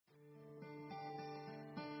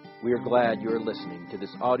We are glad you are listening to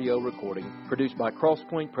this audio recording produced by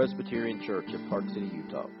Crosspoint Presbyterian Church of Park City,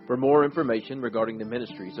 Utah. For more information regarding the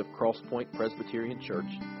ministries of Crosspoint Presbyterian Church,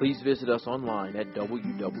 please visit us online at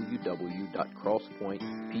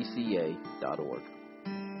www.crosspointpca.org.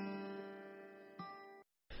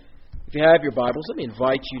 If you have your Bibles, let me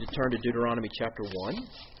invite you to turn to Deuteronomy chapter 1.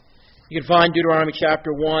 You can find Deuteronomy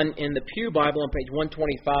chapter 1 in the Pew Bible on page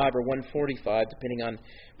 125 or 145, depending on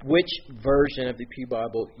which version of the Pew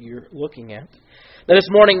Bible you're looking at. Now, this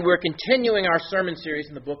morning we're continuing our sermon series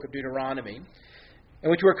in the book of Deuteronomy, in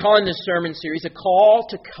which we're calling this sermon series A Call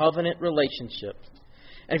to Covenant Relationship.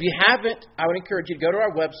 And if you haven't, I would encourage you to go to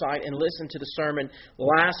our website and listen to the sermon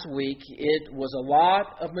last week. It was a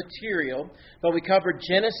lot of material, but we covered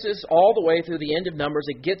Genesis all the way through the end of Numbers.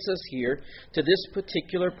 It gets us here to this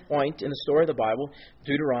particular point in the story of the Bible,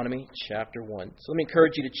 Deuteronomy chapter 1. So let me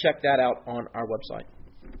encourage you to check that out on our website.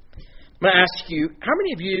 I'm going to ask you, how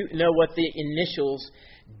many of you know what the initials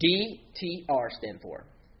DTR stand for?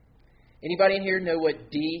 Anybody in here know what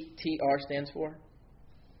DTR stands for?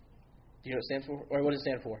 Do you know what it stands for? Or what does it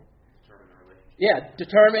stand for? Determine the relationship. Yeah,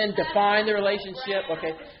 determine, define the relationship.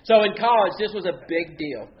 Okay. So in college, this was a big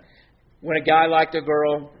deal. When a guy liked a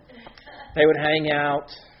girl, they would hang out.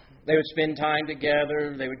 They would spend time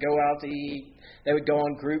together. They would go out to eat. They would go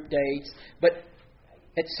on group dates. But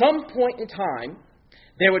at some point in time,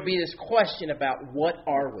 there would be this question about what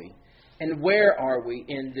are we? And where are we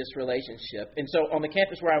in this relationship? And so on the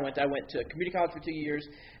campus where I went to community college for 2 years,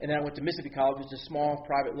 and then I went to Mississippi College, which is a small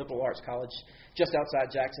private liberal arts college just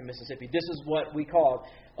outside Jackson, Mississippi. This is what we called,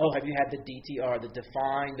 have you had the DTR, the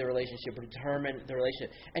define the relationship, or determine the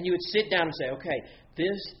relationship. And you would sit down and say, okay,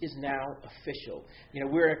 this is now official. You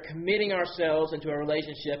know, we're committing ourselves into a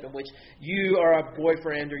relationship in which you are a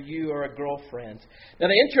boyfriend or you are a girlfriend. Now,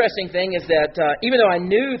 the interesting thing is that even though I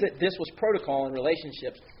knew that this was protocol in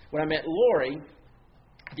relationships, when I met Lori,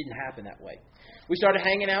 it didn't happen that way. We started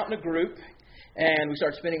hanging out in a group, and we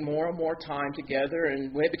started spending more and more time together,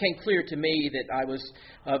 and it became clear to me that I was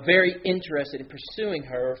very interested in pursuing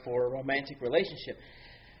her for a romantic relationship.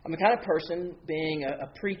 I'm the kind of person, being a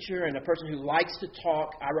preacher and a person who likes to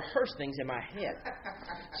talk, I rehearse things in my head.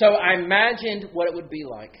 So I imagined what it would be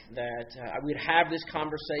like, that I would have this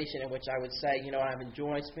conversation in which I would say, I've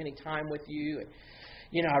enjoyed spending time with you,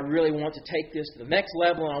 and I really want to take this to the next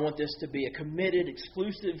level, and I want this to be a committed,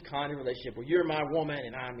 exclusive kind of relationship where you're my woman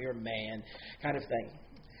and I'm your man kind of thing.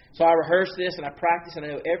 So I rehearse this, and I practice, and I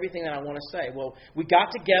know everything that I want to say. Well, we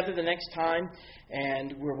got together the next time,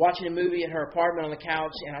 and we were watching a movie in her apartment on the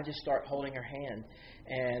couch, and I just start holding her hand.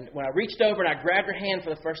 And when I reached over and I grabbed her hand for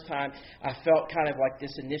the first time, I felt kind of like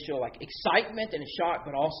this initial excitement and shock,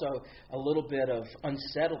 but also a little bit of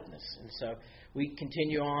unsettledness. And so we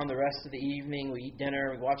continue on the rest of the evening. We eat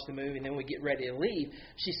dinner, we watch the movie, and then we get ready to leave.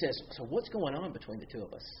 She says, so what's going on between the two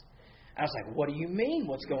of us? I was like, what do you mean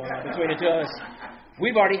what's going on between the two of us?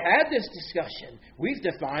 We've already had this discussion. We've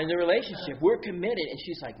defined the relationship. We're committed. And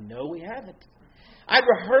she's like, no, we haven't. I'd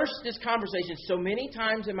rehearsed this conversation so many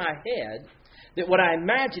times in my head that what I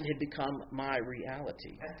imagined had become my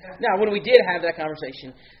reality. Now, when we did have that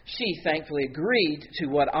conversation, she thankfully agreed to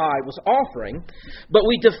what I was offering, but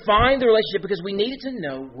we defined the relationship because we needed to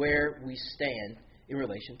know where we stand in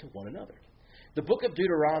relation to one another. The book of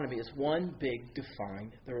Deuteronomy is one big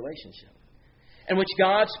define the relationship, in which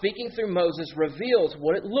God, speaking through Moses, reveals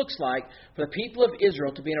what it looks like for the people of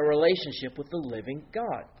Israel to be in a relationship with the living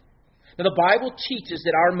God. Now, the Bible teaches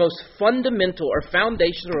that our most fundamental or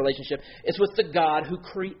foundational relationship is with the God who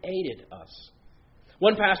created us.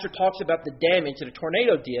 One pastor talks about the damage that a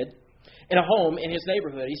tornado did in a home in his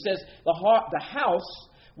neighborhood. He says the house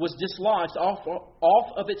was dislodged off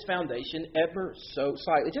of its foundation ever so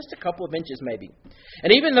slightly, just a couple of inches maybe.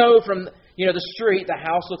 And even though from the street the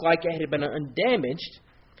house looked like it had been undamaged,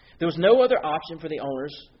 there was no other option for the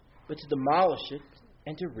owners but to demolish it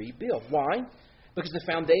and to rebuild. Why? Because the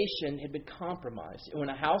foundation had been compromised. And when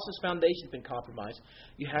a house's foundation has been compromised,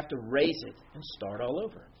 you have to raise it and start all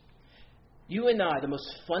over. You and I, the most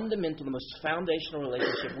fundamental, the most foundational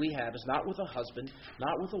relationship we have is not with a husband,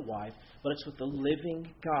 not with a wife, but it's with the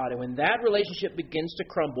living God. And when that relationship begins to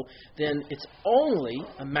crumble, then it's only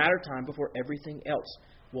a matter of time before everything else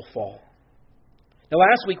will fall. Now,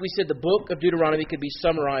 last week we said the book of Deuteronomy could be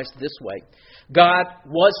summarized this way. God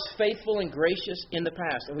was faithful and gracious in the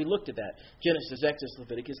past, and we looked at that. Genesis, Exodus,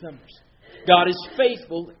 Leviticus, Numbers. God is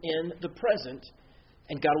faithful in the present,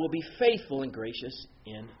 and God will be faithful and gracious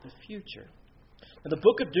in the future. Now, the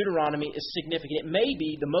book of Deuteronomy is significant. It may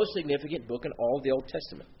be the most significant book in all of the Old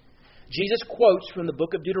Testament. Jesus quotes from the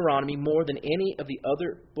book of Deuteronomy more than any of the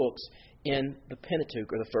other books in the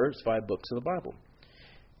Pentateuch, or the first 5 books of the Bible.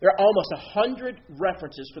 There are almost 100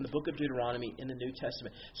 references from the book of Deuteronomy in the New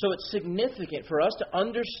Testament. So it's significant for us to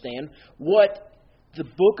understand what the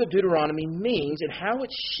book of Deuteronomy means and how it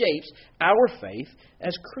shapes our faith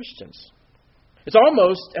as Christians. It's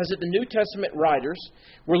almost as if the New Testament writers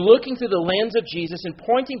were looking through the lens of Jesus and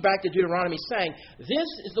pointing back to Deuteronomy, saying, this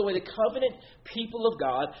is the way the covenant people of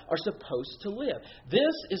God are supposed to live.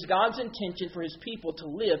 This is God's intention for His people to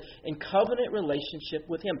live in covenant relationship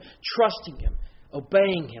with Him, trusting Him,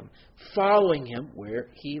 obeying Him, following Him where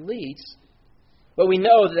He leads. But we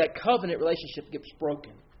know that covenant relationship gets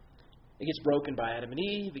broken. It gets broken by Adam and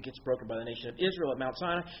Eve. It gets broken by the nation of Israel at Mount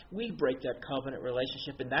Sinai. We break that covenant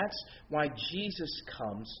relationship, and that's why Jesus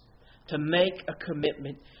comes to make a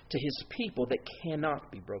commitment to His people that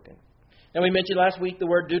cannot be broken. And we mentioned last week the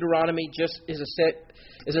word Deuteronomy just is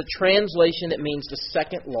a translation that means the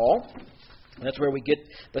second law. That's where we get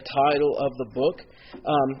the title of the book.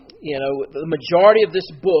 The majority of this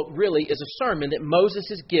book really is a sermon that Moses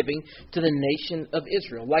is giving to the nation of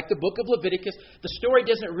Israel. Like the book of Leviticus, the story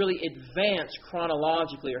doesn't really advance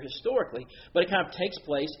chronologically or historically, but it kind of takes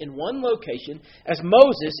place in one location as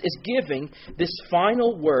Moses is giving this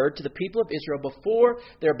final word to the people of Israel before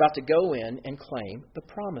they're about to go in and claim the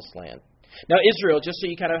promised land. Now, Israel, just so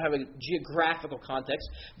you kind of have a geographical context,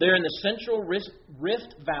 they're in the central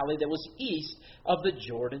Rift Valley that was east of the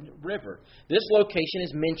Jordan River. This location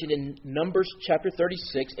is mentioned in Numbers chapter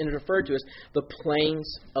 36 and is referred to as the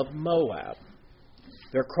Plains of Moab.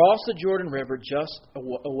 They're across the Jordan River just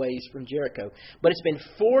a ways from Jericho. But it's been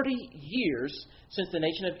 40 years since the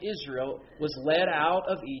nation of Israel was led out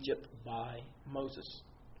of Egypt by Moses.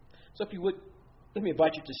 So if you would, let me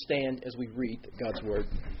invite you to stand as we read God's Word.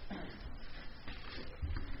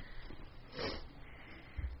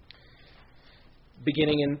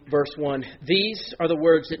 Beginning in verse 1, these are the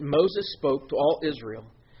words that Moses spoke to all Israel,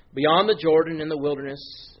 beyond the Jordan in the wilderness,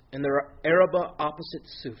 in the Arabah opposite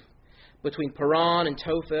Suf, between Paran and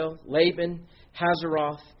Tophel, Laban,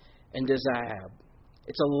 Hazeroth, and Dizahab.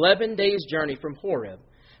 It's 11 days' journey from Horeb,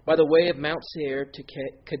 by the way of Mount Seir to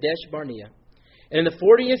Kadesh Barnea. And in the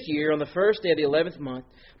 40th year, on the first day of the 11th month,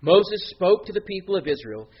 Moses spoke to the people of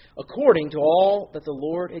Israel, according to all that the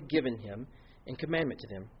Lord had given him in commandment to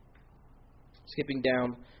them. Skipping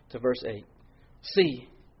down to verse 8. See,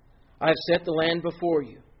 I have set the land before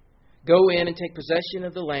you. Go in and take possession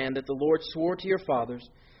of the land that the Lord swore to your fathers,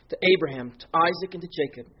 to Abraham, to Isaac, and to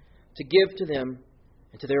Jacob, to give to them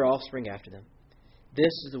and to their offspring after them. This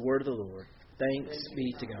is the word of the Lord. Thanks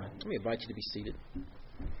be to God. Let me invite you to be seated.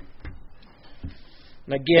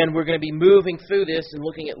 And again, we're going to be moving through this and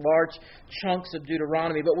looking at large chunks of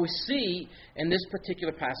Deuteronomy. But we see in this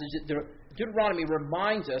particular passage that Deuteronomy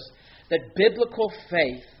reminds us that biblical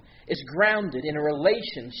faith is grounded in a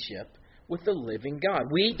relationship with the living God.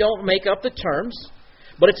 We don't make up the terms,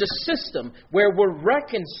 but it's a system where we're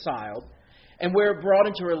reconciled and we're brought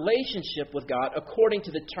into a relationship with God according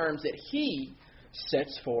to the terms that He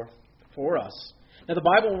sets forth for us. Now, the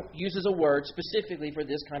Bible uses a word specifically for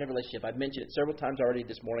this kind of relationship. I've mentioned it several times already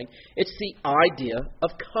this morning. It's the idea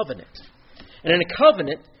of covenant. And in a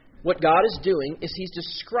covenant, what God is doing is He's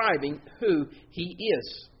describing who He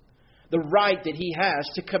is. The right that He has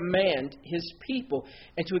to command His people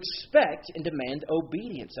and to expect and demand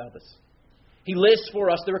obedience of us. He lists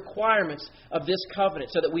for us the requirements of this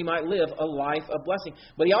covenant so that we might live a life of blessing.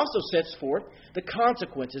 But He also sets forth the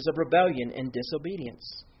consequences of rebellion and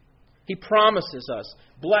disobedience. He promises us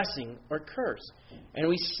blessing or curse. And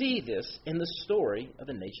we see this in the story of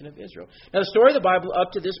the nation of Israel. Now, the story of the Bible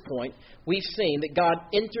up to this point, we've seen that God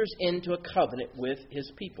enters into a covenant with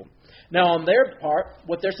His people. Now, on their part,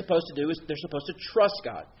 what they're supposed to do is they're supposed to trust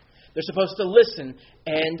God. They're supposed to listen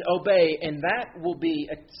and obey. And that will be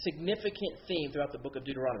a significant theme throughout the book of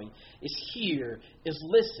Deuteronomy, is hear, is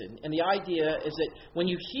listen. And the idea is that when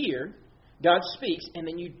you hear, God speaks, and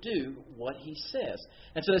then you do what He says.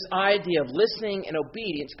 And so this idea of listening and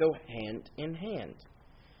obedience go hand in hand.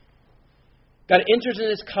 God enters into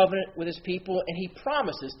this covenant with His people, and He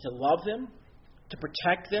promises to love them, to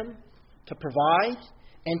protect them, to provide,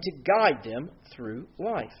 and to guide them through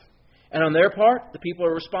life. And on their part, the people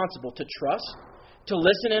are responsible to trust, to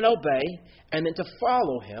listen and obey, and then to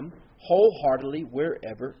follow Him wholeheartedly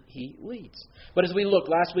wherever He leads. But as we looked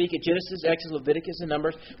last week at Genesis, Exodus, Leviticus, and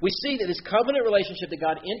Numbers, we see that this covenant relationship that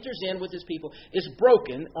God enters in with His people is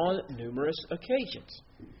broken on numerous occasions.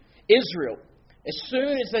 Israel, as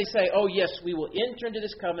soon as they say, oh yes, we will enter into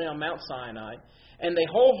this covenant on Mount Sinai, and they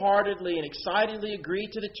wholeheartedly and excitedly agree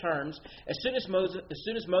to the terms, as soon as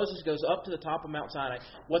Moses goes up to the top of Mount Sinai,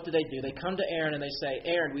 what do? They come to Aaron and they say,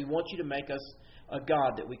 Aaron, we want you to make us a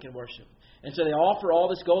God that we can worship. And so they offer all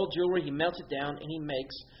this gold jewelry. He melts it down and he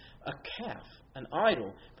makes a calf, an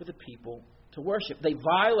idol for the people to worship. They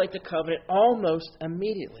violate the covenant almost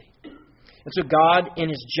immediately. And so God, in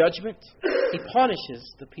His judgment, He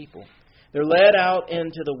punishes the people. They're led out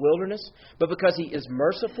into the wilderness, but because He is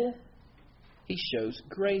merciful, He shows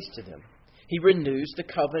grace to them. He renews the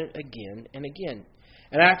covenant again and again.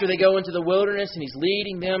 And after they go into the wilderness and He's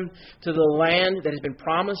leading them to the land that has been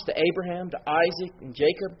promised to Abraham, to Isaac, and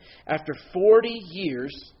Jacob, after 40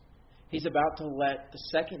 years, He's about to let the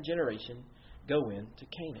second generation go into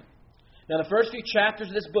Canaan. Now, the first few chapters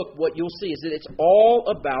of this book, what you'll see is that it's all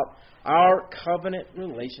about our covenant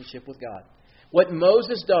relationship with God. What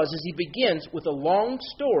Moses does is he begins with a long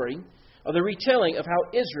story of the retelling of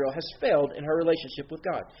how Israel has failed in her relationship with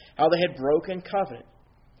God, how they had broken covenant.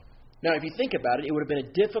 Now, if you think about it, it would have been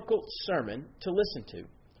a difficult sermon to listen to.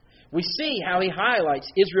 We see how he highlights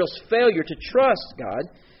Israel's failure to trust God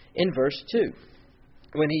in verse 2,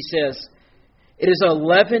 when he says, "It is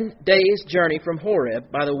 11 days' journey from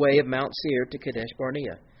Horeb by the way of Mount Seir to Kadesh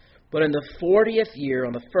Barnea. But in the 40th year,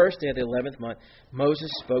 on the first day of the 11th month, Moses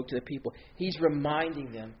spoke to the people." He's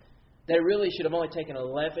reminding them that it really should have only taken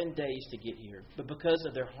 11 days to get here. But because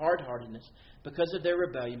of their hard-heartedness, because of their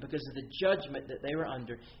rebellion, because of the judgment that they were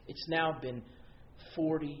under, it's now been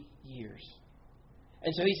 40 years.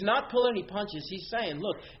 And so he's not pulling any punches. He's saying,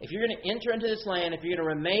 look, if you're going to enter into this land, if you're going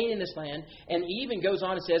to remain in this land, and he even goes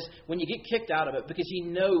on and says, when you get kicked out of it, because he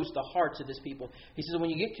knows the hearts of this people, he says, when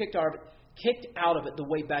you get kicked out of it, the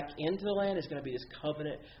way back into the land is going to be this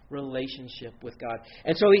covenant relationship with God.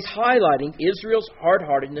 And so he's highlighting Israel's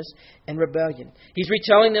hard-heartedness and rebellion. He's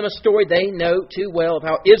retelling them a story they know too well of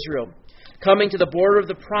how Israel, coming to the border of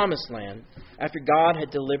the promised land after God had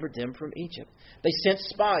delivered them from Egypt, they sent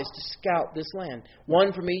spies to scout this land,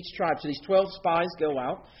 one from each tribe. So these 12 spies go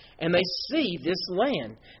out and they see this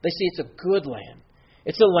land. They see it's a good land.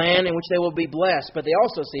 It's a land in which they will be blessed, but they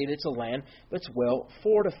also see that it's a land that's well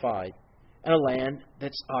fortified and a land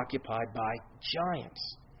that's occupied by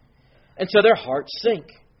giants. And so their hearts sink.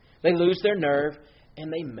 They lose their nerve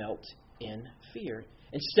and they melt in fear.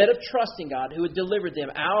 Instead of trusting God, who had delivered them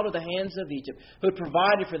out of the hands of Egypt, who had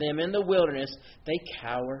provided for them in the wilderness, they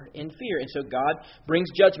cower in fear. And so God brings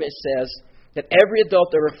judgment. It says that every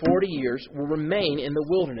adult over 40 years will remain in the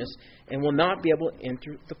wilderness and will not be able to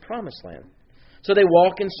enter the promised land. So they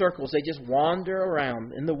walk in circles. They just wander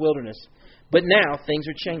around in the wilderness. But now things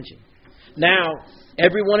are changing. Now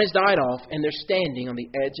everyone has died off and they're standing on the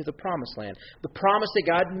edge of the promised land. The promise that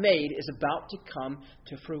God made is about to come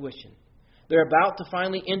to fruition. They're about to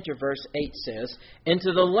finally enter, verse 8 says,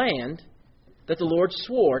 into the land that the Lord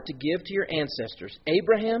swore to give to your ancestors,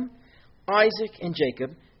 Abraham, Isaac, and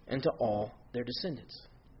Jacob, and to all their descendants.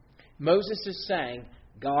 Moses is saying,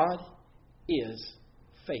 God is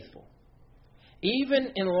faithful.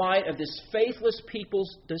 Even in light of this faithless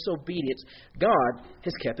people's disobedience, God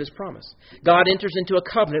has kept His promise. God enters into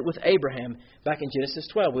a covenant with Abraham back in Genesis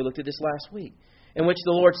 12. We looked at this last week, in which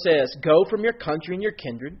the Lord says, "Go from your country and your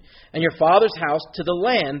kindred and your father's house to the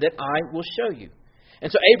land that I will show you."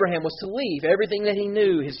 And so Abraham was to leave everything that he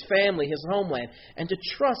knew, his family, his homeland, and to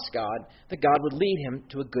trust God that God would lead him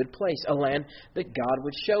to a good place, a land that God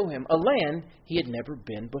would show him, a land he had never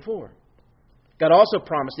been before. God also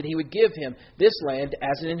promised that He would give him this land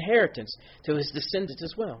as an inheritance to his descendants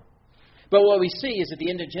as well. But what we see is at the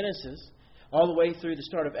end of Genesis, all the way through the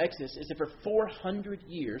start of Exodus, is that for 400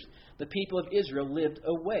 years, the people of Israel lived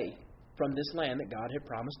away from this land that God had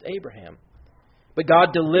promised Abraham. But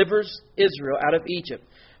God delivers Israel out of Egypt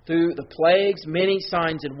through the plagues, many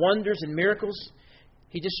signs and wonders and miracles.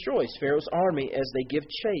 He destroys Pharaoh's army as they give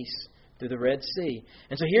chase through the Red Sea.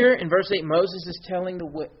 And so here in verse 8, Moses is telling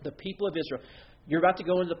the people of Israel, you're about to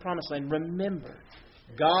go into the promised land. Remember,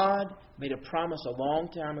 God made a promise a long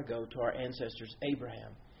time ago to our ancestors,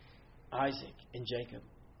 Abraham, Isaac, and Jacob.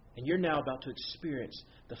 And you're now about to experience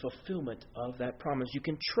the fulfillment of that promise. You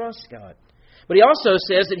can trust God. But He also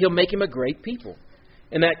says that He'll make him a great people.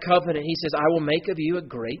 In that covenant, He says, I will make of you a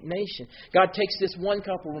great nation. God takes this one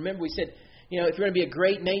couple. Remember, we said, if you're going to be a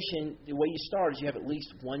great nation, the way you start is you have at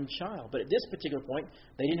least one child. But at this particular point,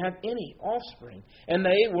 they didn't have any offspring. And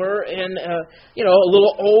they were in, a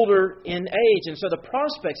little older in age. And so the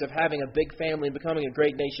prospects of having a big family and becoming a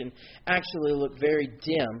great nation actually look very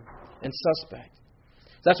dim and suspect.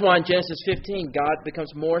 That's why in Genesis 15, God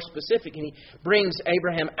becomes more specific, and He brings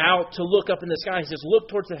Abraham out to look up in the sky. He says, look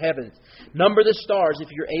towards the heavens. Number the stars if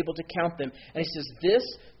you're able to count them. And He says, this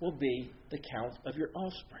will be the count of your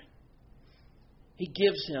offspring. He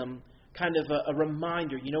gives him kind of a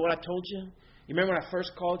reminder. You know what I told you? You remember when I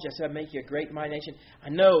first called you? I said, I'd make you a great mighty nation. I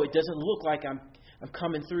know it doesn't look like I'm I'm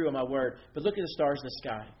coming through on my word. But look at the stars in the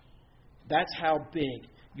sky. That's how big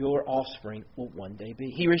your offspring will one day be.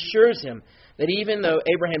 He assures him that even though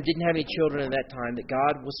Abraham didn't have any children at that time, that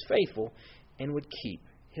God was faithful and would keep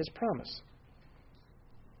His promise.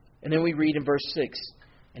 And then we read in verse 6,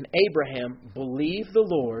 and Abraham believed the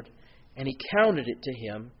Lord, and He counted it to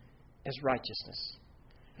him as righteousness.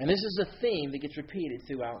 And this is a theme that gets repeated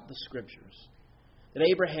throughout the Scriptures. That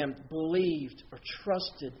Abraham believed or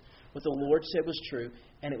trusted what the Lord said was true,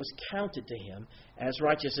 and it was counted to him as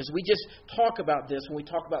righteousness. We just talk about this when we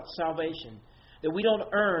talk about salvation. That we don't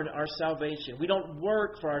earn our salvation. We don't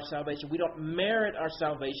work for our salvation. We don't merit our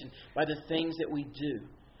salvation by the things that we do.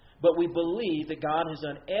 But we believe that God has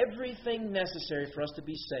done everything necessary for us to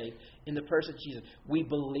be saved in the person of Jesus. We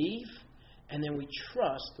believe, and then we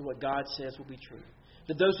trust that what God says will be true.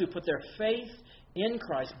 That those who put their faith in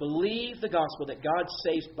Christ believe the gospel, that God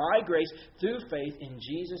saves by grace through faith in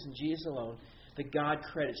Jesus and Jesus alone, that God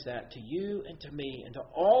credits that to you and to me and to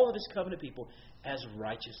all of His covenant people as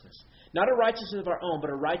righteousness. Not a righteousness of our own, but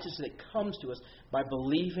a righteousness that comes to us by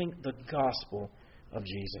believing the gospel of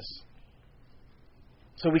Jesus.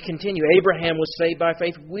 So we continue. Abraham was saved by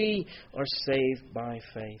faith. We are saved by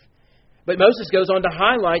faith. But Moses goes on to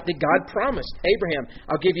highlight that God promised Abraham,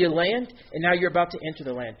 I'll give you land, and now you're about to enter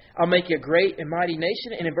the land. I'll make you a great and mighty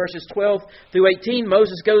nation. And in verses 12 through 18,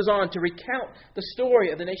 Moses goes on to recount the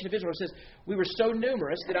story of the nation of Israel. It says, we were so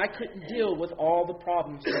numerous that I couldn't deal with all the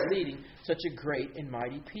problems of leading such a great and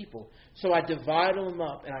mighty people. So I divided them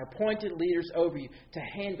up, and I appointed leaders over you to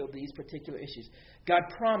handle these particular issues. God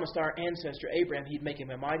promised our ancestor Abraham He'd make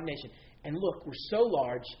him a mighty nation. And look, we're so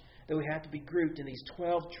large that we have to be grouped in these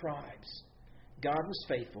 12 tribes. God was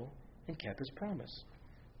faithful and kept His promise.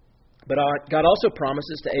 But God also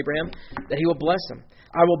promises to Abraham that He will bless him.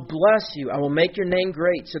 I will bless you. I will make your name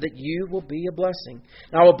great so that you will be a blessing.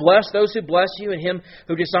 And I will bless those who bless you, and him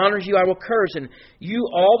who dishonors you I will curse. And you,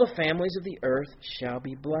 all the families of the earth, shall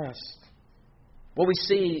be blessed. What we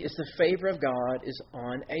see is the favor of God is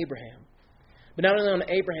on Abraham. But not only on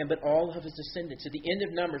Abraham, but all of his descendants. At the end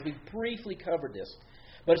of Numbers, we briefly covered this.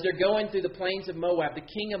 But as they're going through the plains of Moab, the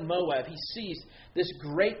king of Moab, he sees this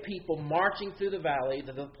great people marching through the valley,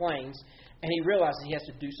 the plains, and he realizes he has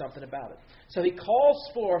to do something about it. So he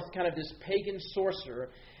calls forth kind of this pagan sorcerer,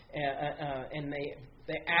 and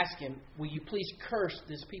they ask him, will you please curse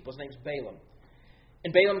this people? His name's Balaam.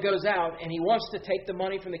 And Balaam goes out, and he wants to take the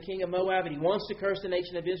money from the king of Moab, and he wants to curse the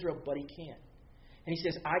nation of Israel, but he can't. And he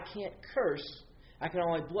says, I can't curse. I can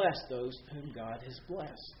only bless those whom God has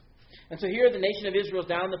blessed. And so here the nation of Israel is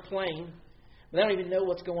down the plain. But they don't even know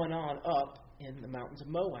what's going on up in the mountains of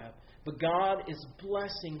Moab. But God is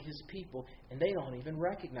blessing His people, and they don't even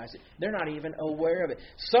recognize it. They're not even aware of it.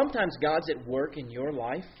 Sometimes God's at work in your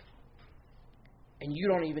life, and you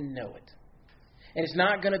don't even know it. And it's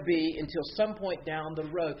not going to be until some point down the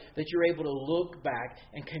road that you're able to look back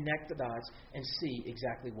and connect the dots and see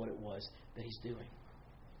exactly what it was that He's doing.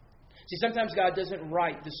 See, sometimes God doesn't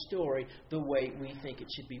write the story the way we think it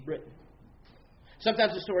should be written.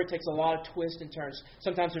 Sometimes the story takes a lot of twists and turns.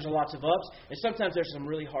 Sometimes there's lots of ups, and sometimes there's some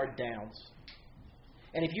really hard downs.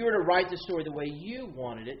 And if you were to write the story the way you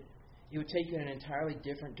wanted it, it would take you in an entirely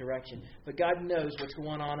different direction. But God knows what's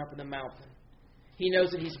going on up in the mountain. He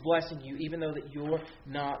knows that He's blessing you, even though that you're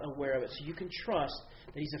not aware of it. So you can trust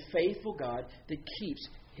that He's a faithful God that keeps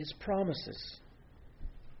His promises.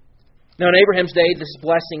 Now, in Abraham's day, this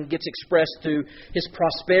blessing gets expressed through his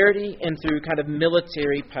prosperity and through kind of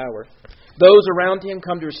military power. Those around him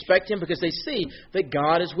come to respect him because they see that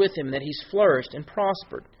God is with him, that he's flourished and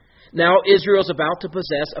prospered. Now, Israel is about to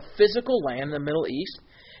possess a physical land in the Middle East,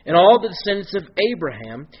 and all the descendants of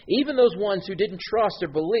Abraham, even those ones who didn't trust or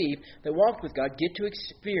believe that walked with God, get to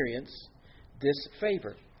experience this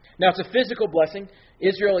favor. Now, it's a physical blessing.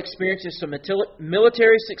 Israel experiences some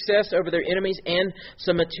military success over their enemies and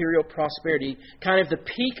some material prosperity. Kind of the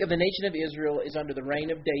peak of the nation of Israel is under the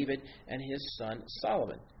reign of David and his son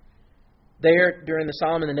Solomon. There, during the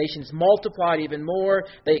Solomon, the nations multiplied even more.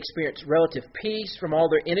 They experienced relative peace from all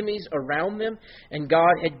their enemies around them, and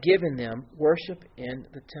God had given them worship in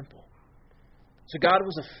the temple. So God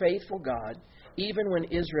was a faithful God, even when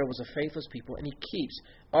Israel was a faithless people, and He keeps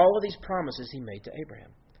all of these promises He made to Abraham.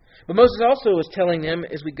 But Moses also is telling them,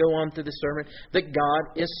 as we go on through the sermon, that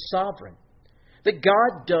God is sovereign. That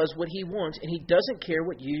God does what He wants, and He doesn't care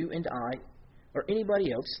what you and I or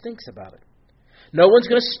anybody else thinks about it. No one's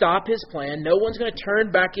going to stop His plan. No one's going to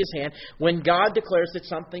turn back His hand. When God declares that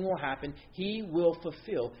something will happen, He will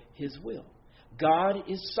fulfill His will. God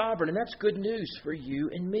is sovereign, and that's good news for you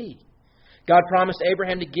and me. God promised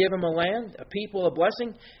Abraham to give him a land, a people, a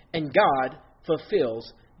blessing, and God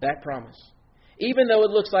fulfills that promise. Even though it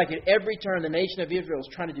looks like at every turn the nation of Israel is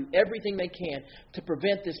trying to do everything they can to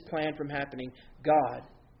prevent this plan from happening, God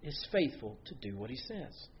is faithful to do what He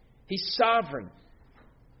says. He's sovereign.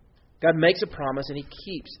 God makes a promise and He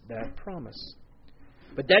keeps that promise.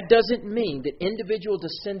 But that doesn't mean that individual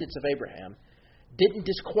descendants of Abraham didn't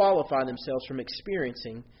disqualify themselves from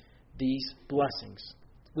experiencing these blessings.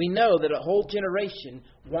 We know that a whole generation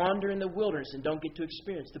wander in the wilderness and don't get to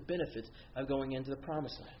experience the benefits of going into the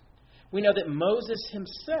promised land. We know that Moses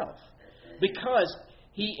himself, because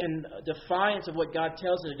he, in defiance of what God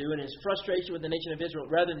tells him to do, and his frustration with the nation of Israel,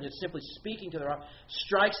 rather than just simply speaking to the rock,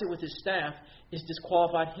 strikes it with his staff, is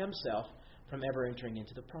disqualified himself from ever entering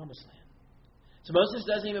into the promised land. So Moses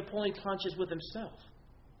doesn't even pull any punches with himself.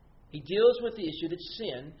 He deals with the issue that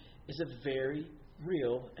sin is a very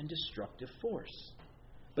real and destructive force.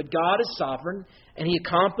 But God is sovereign, and He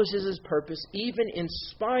accomplishes His purpose even in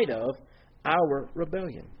spite of our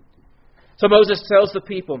rebellion. So Moses tells the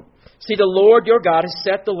people, "See, the Lord your God has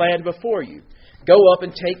set the land before you. Go up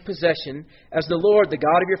and take possession, as the Lord, the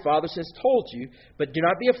God of your fathers, has told you, but do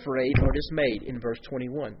not be afraid or dismayed," in verse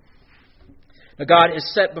 21. Now God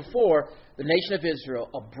has set before the nation of Israel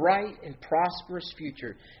a bright and prosperous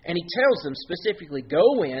future. And He tells them specifically,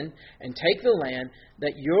 go in and take the land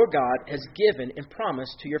that your God has given and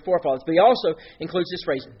promised to your forefathers. But He also includes this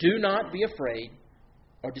phrase, do not be afraid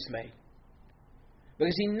or dismayed.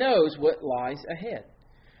 Because He knows what lies ahead.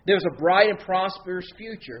 There's a bright and prosperous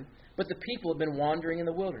future, but the people have been wandering in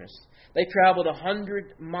the wilderness. They've traveled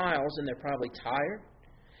 100 miles and they're probably tired.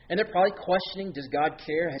 And they're probably questioning, does God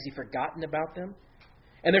care? Has He forgotten about them?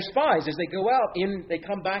 And their spies, as they go out, they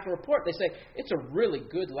come back and report. They say, it's a really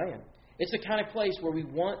good land. It's the kind of place where we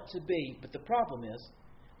want to be. But the problem is,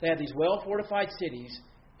 they have these well-fortified cities,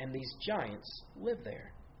 and these giants live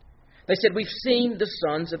there. They said, we've seen the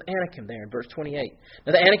sons of Anakim there in verse 28.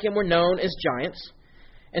 Now, the Anakim were known as giants.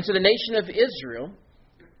 And so the nation of Israel,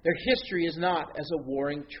 their history is not as a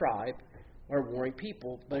warring tribe or a warring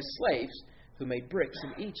people, but as slaves who made bricks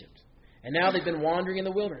in Egypt. And now they've been wandering in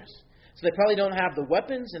the wilderness. So they probably don't have the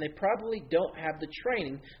weapons, and they probably don't have the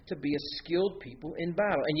training to be a skilled people in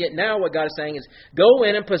battle. And yet now what God is saying is, go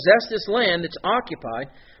in and possess this land that's occupied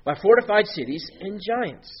by fortified cities and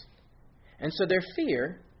giants. And so their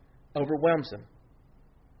fear overwhelms them.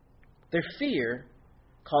 Their fear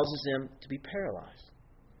causes them to be paralyzed.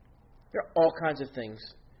 There are all kinds of things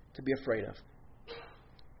to be afraid of.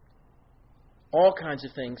 All kinds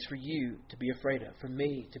of things for you to be afraid of, for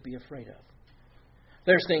me to be afraid of.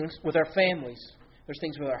 There's things with our families. There's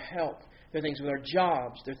things with our health. There are things with our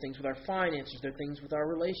jobs. There are things with our finances. There are things with our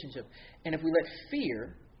relationship. And if we let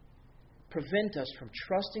fear prevent us from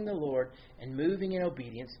trusting the Lord and moving in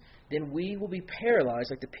obedience, then we will be paralyzed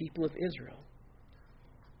like the people of Israel.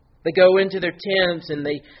 They go into their tents and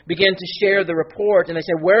they begin to share the report. And they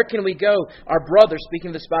say, where can we go? Our brothers, speaking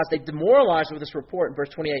of the spies, they demoralize with this report in verse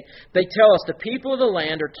 28. They tell us the people of the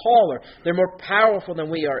land are taller. They're more powerful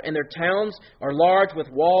than we are. And their towns are large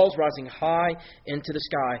with walls rising high into the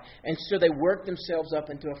sky. And so they work themselves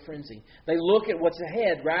up into a frenzy. They look at what's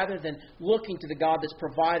ahead rather than looking to the God that's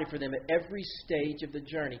provided for them at every stage of the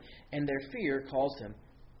journey. And their fear calls them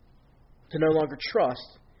to no longer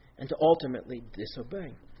trust and to ultimately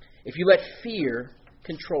disobey. If you let fear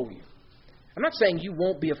control you. I'm not saying you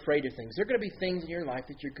won't be afraid of things. There are going to be things in your life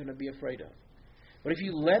that you're going to be afraid of. But if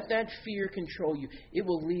you let that fear control you, it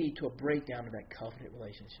will lead to a breakdown of that covenant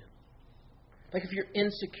relationship. Like if you're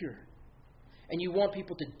insecure and you want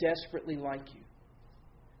people to desperately like you,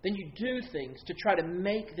 then you do things to try to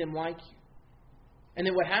make them like you. And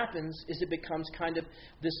then what happens is it becomes kind of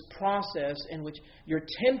this process in which you're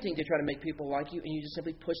attempting to try to make people like you, and you just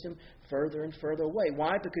simply push them further and further away.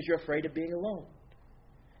 Why? Because you're afraid of being alone.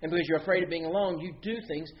 And because you're afraid of being alone, you do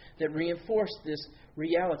things that reinforce this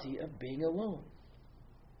reality of being alone.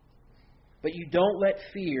 But you don't let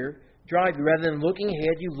fear drive you. Rather than looking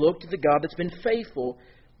ahead, you look to the God that's been faithful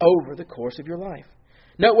over the course of your life.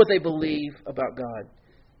 Note what they believe about God.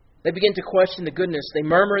 They begin to question the goodness. They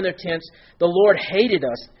murmur in their tents, the Lord hated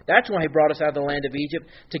us. That's why He brought us out of the land of Egypt,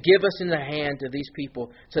 to give us in the hand of these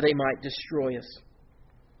people so they might destroy us.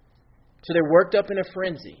 So they're worked up in a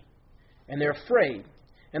frenzy, and they're afraid.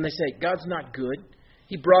 And they say, God's not good.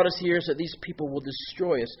 He brought us here so these people will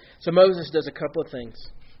destroy us. So Moses does a couple of things.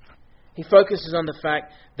 He focuses on the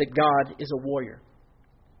fact that God is a warrior.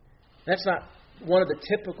 That's not one of the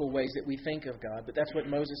typical ways that we think of God, but that's what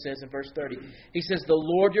Moses says in verse 30. He says, the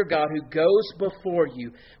Lord your God who goes before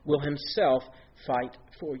you will Himself fight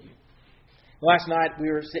for you. Last night we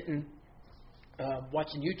were sitting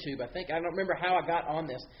watching YouTube, I think. I don't remember how I got on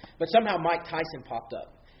this, but somehow Mike Tyson popped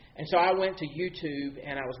up. And so I went to YouTube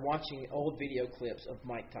and I was watching old video clips of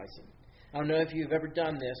Mike Tyson. I don't know if you've ever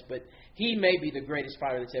done this, but he may be the greatest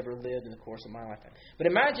fighter that's ever lived in the course of my lifetime. But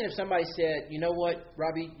imagine if somebody said, you know what,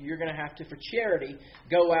 Robbie, you're going to have to, for charity,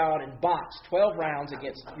 go out and box 12 rounds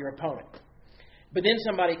against your opponent. But then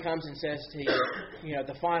somebody comes and says to you,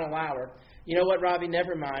 the final hour, you know what, Robbie,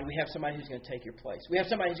 never mind. We have somebody who's going to take your place. We have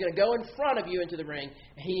somebody who's going to go in front of you into the ring,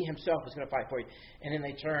 and he himself is going to fight for you. And then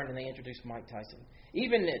they turn and they introduce Mike Tyson.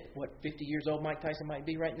 Even at, 50 years old Mike Tyson might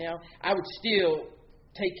be right now, I would still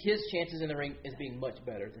take his chances in the ring as being much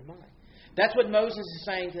better than mine. That's what Moses is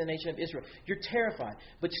saying to the nation of Israel. You're terrified,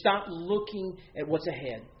 but stop looking at what's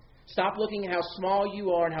ahead. Stop looking at how small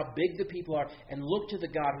you are and how big the people are, and look to the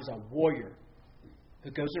God who's a warrior,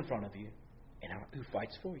 who goes in front of you and who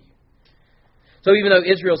fights for you. So even though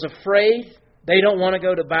Israel's afraid, they don't want to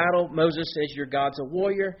go to battle, Moses says your God's a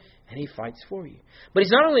warrior, and he fights for you. But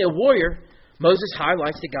he's not only a warrior, Moses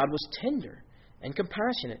highlights that God was tender and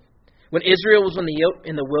compassionate. When Israel was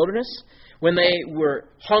in the wilderness, when they were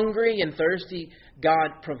hungry and thirsty,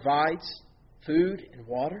 God provides food and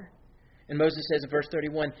water. And Moses says in verse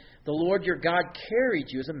 31, the Lord your God carried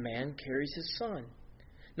you as a man carries his son.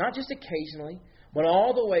 Not just occasionally, but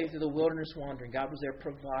all the way through the wilderness wandering, God was there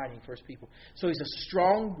providing for his people. So he's a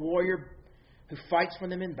strong warrior who fights for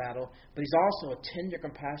them in battle, but he's also a tender,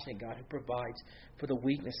 compassionate God who provides for the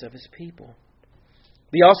weakness of his people.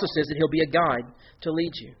 He also says that he'll be a guide to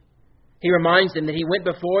lead you. He reminds them that he went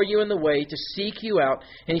before you in the way to seek you out,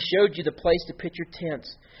 and he showed you the place to pitch your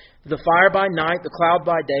tents, the fire by night, the cloud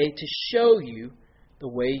by day, to show you the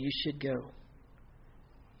way you should go.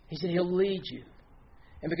 He said he'll lead you.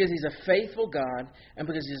 And because he's a faithful God, and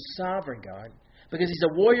because he's a sovereign God, because he's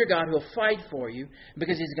a warrior God who will fight for you,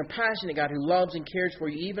 because he's a compassionate God who loves and cares for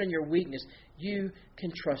you even in your weakness, you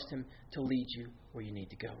can trust him to lead you where you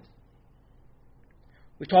need to go.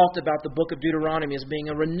 We talked about the book of Deuteronomy as being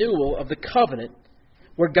a renewal of the covenant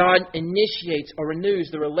where God initiates or renews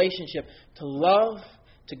the relationship to love,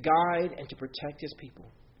 to guide, and to protect his people.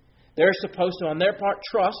 They're supposed to, on their part,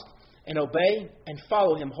 trust and obey and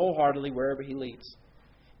follow him wholeheartedly wherever he leads.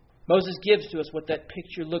 Moses gives to us what that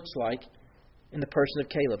picture looks like in the person of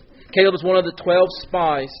Caleb. Caleb is one of the 12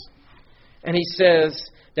 spies, and he says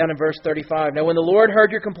down in verse 35, now when the Lord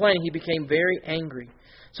heard your complaint, he became very angry.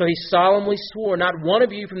 So he solemnly swore, not one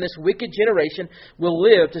of you from this wicked generation will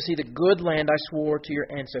live to see the good land I swore to your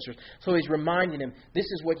ancestors. So he's reminding them, this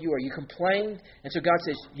is what you are. You complained, and so God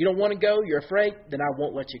says, you don't want to go, you're afraid, then I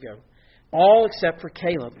won't let you go. All except for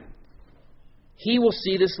Caleb. He will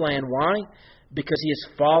see this land. Why? Because he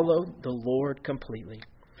has followed the Lord completely.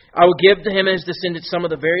 I will give to him and his descendants some of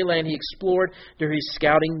the very land he explored during his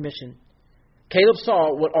scouting mission. Caleb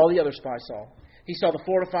saw what all the other spies saw. He saw the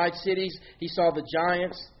fortified cities. He saw the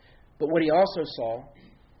giants. But what he also saw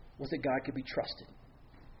was that God could be trusted.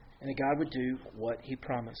 And that God would do what he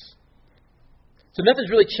promised. So nothing's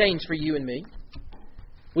really changed for you and me.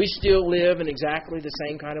 We still live in exactly the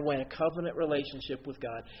same kind of way, in a covenant relationship with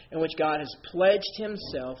God, in which God has pledged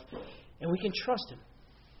himself, and we can trust him.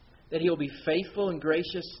 That he'll be faithful and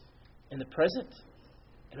gracious in the present,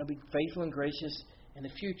 and he'll be faithful and gracious in the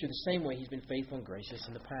future, the same way he's been faithful and gracious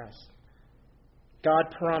in the past.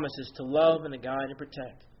 God promises to love and to guide and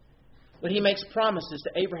protect. But he makes promises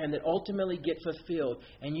to Abraham that ultimately get fulfilled.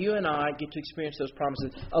 And you and I get to experience those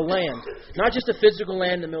promises. A land, not just a physical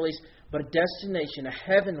land in the Middle East, but a destination,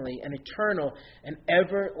 a heavenly, an eternal, an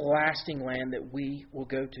everlasting land that we will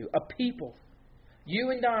go to. A people.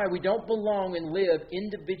 You and I, we don't belong and live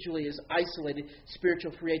individually as isolated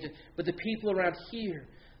spiritual free agents. But the people around here,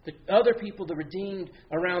 the other people, the redeemed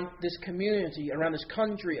around this community, around this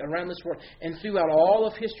country, around this world, and throughout all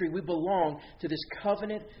of history, we belong to this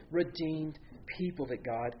covenant redeemed people that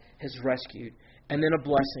God has rescued. And then a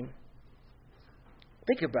blessing.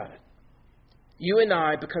 Think about it. You and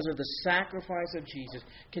I, because of the sacrifice of Jesus,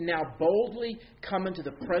 can now boldly come into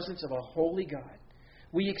the presence of a holy God.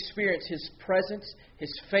 We experience his presence,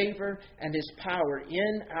 his favor, and his power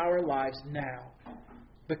in our lives now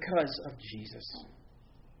because of Jesus.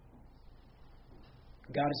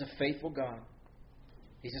 God is a faithful God.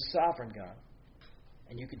 He's a sovereign God.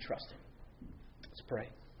 And you can trust him. Let's pray.